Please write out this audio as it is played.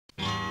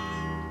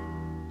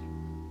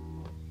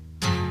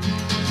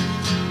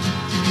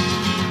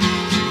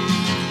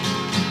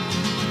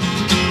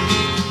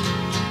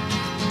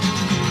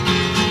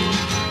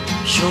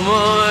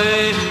সময়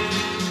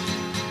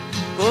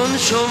কোন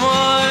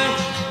সময়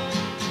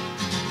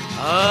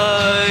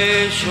আয়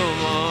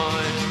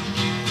সময়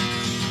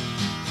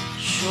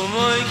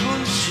সময় কোন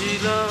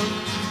ছিলাম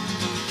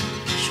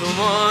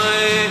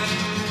সময়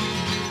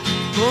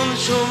কোন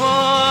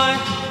সময়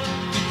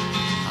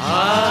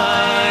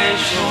আয়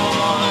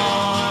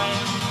সময়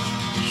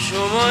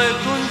সময়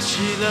কোন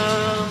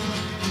ছিলাম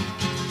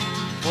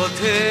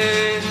পথে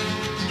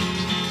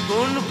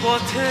কোন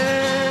পথে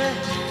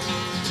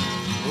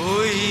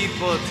ওই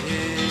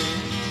পথে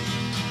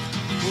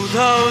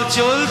কোথাও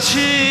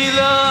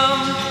চলছিলাম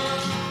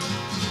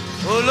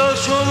হলো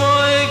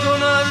সময়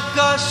গোনার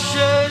কাজ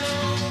শেষ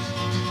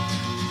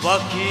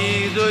বাকি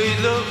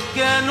রইল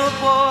কেন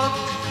পথ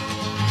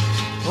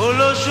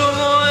হলো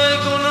সময়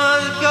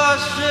গোনার কাজ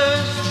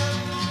শেষ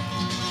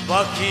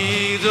বাকি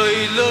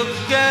রইল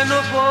কেন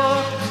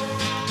পথ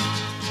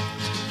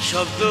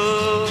শব্দ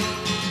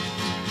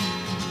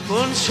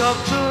কোন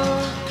শব্দ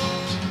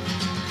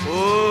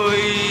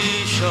ওই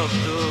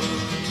শব্দ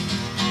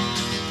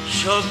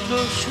শব্দ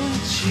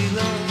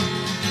শুনছিলাম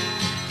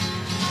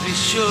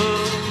দৃশ্য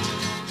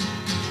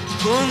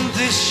কোন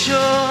দৃশ্য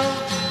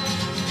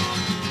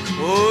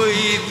ওই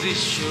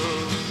দৃশ্য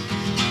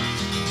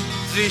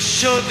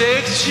দৃশ্য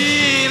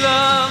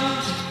দেখছিলাম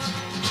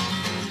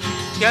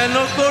কেন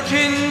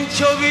কঠিন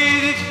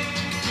ছবির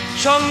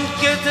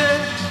সংকেতে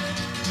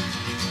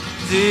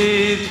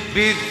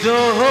বিদ্ধ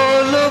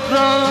হলো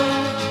প্রাণ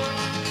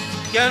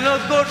কেন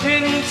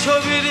কঠিন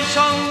ছবির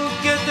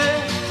সংকেতে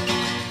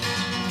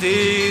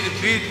তীর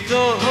বিদ্ধ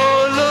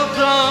হলো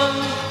প্রাণ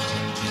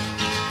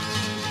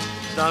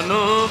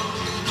দানব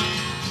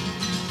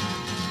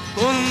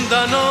কোন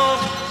দানব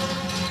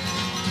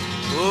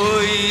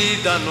ওই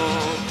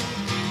দানব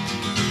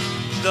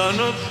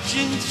দানব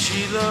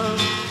চিনছিলাম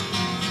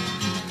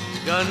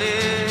গানে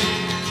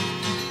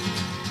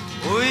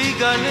ওই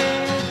গানে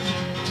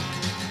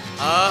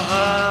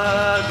আহা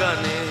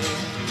গানে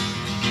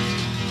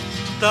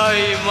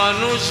তাই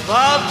মানুষ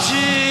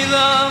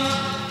ভাবছিলাম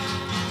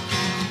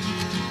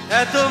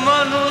এত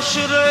মানুষ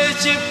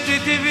রয়েছে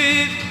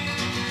পৃথিবীর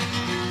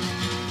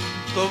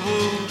তবু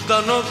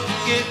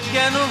দানবকে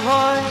কেন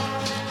ভয়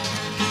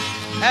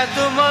এত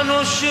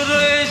মানুষ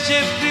রয়েছে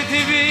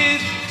পৃথিবীর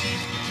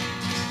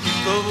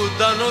তবু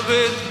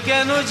দানবের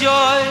কেন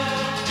জয়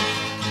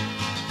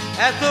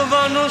এত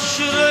মানুষ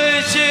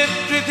রয়েছে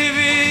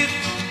পৃথিবীর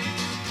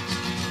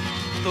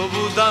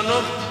তবু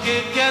দানবকে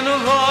কেন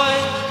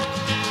ভয়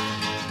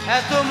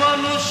এত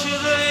মানুষ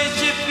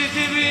রয়েছে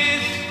পৃথিবীর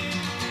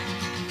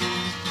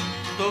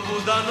তবু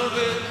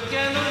দানবের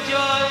কেন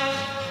জয়